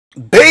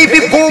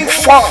Boom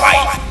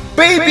 5.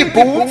 Baby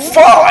Boom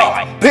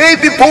 5.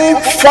 Baby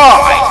Boom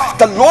 5.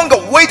 The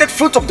long-awaited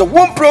fruit of the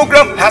womb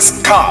program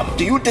has come.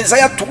 Do you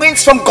desire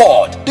twins from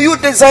God? Do you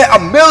desire a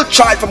male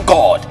child from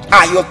God?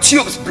 Are your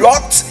tubes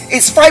blocked?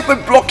 Is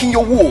fibroid blocking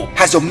your womb?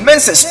 Has your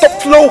menses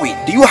stopped flowing?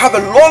 Do you have a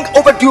long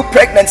overdue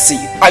pregnancy?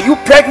 Are you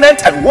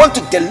pregnant and want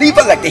to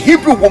deliver like the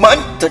Hebrew woman?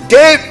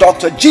 Today,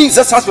 Dr.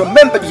 Jesus has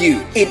remembered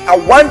you in a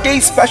one-day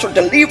special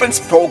deliverance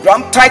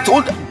program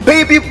titled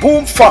Baby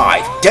Boom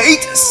 5.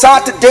 Date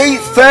Saturday,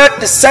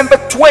 3rd December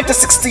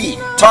 2016.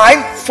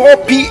 Time 4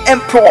 p.m.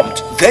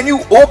 prompt. Venue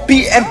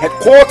OPM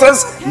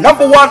headquarters,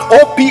 number 1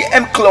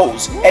 OPM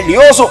close,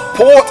 Elioso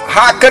Port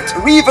Harcourt,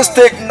 River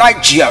State,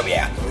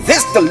 Nigeria.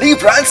 This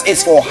deliverance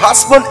is for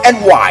husband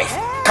and wife.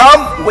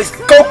 Come with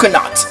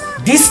coconut.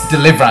 This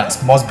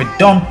deliverance must be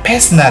done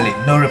personally,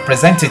 no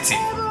representative.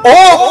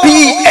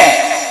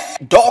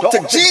 OPM.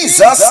 Dr.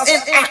 Jesus in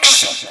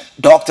action.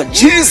 Dr.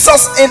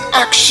 Jesus in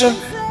action.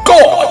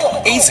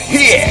 God is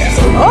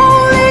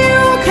here.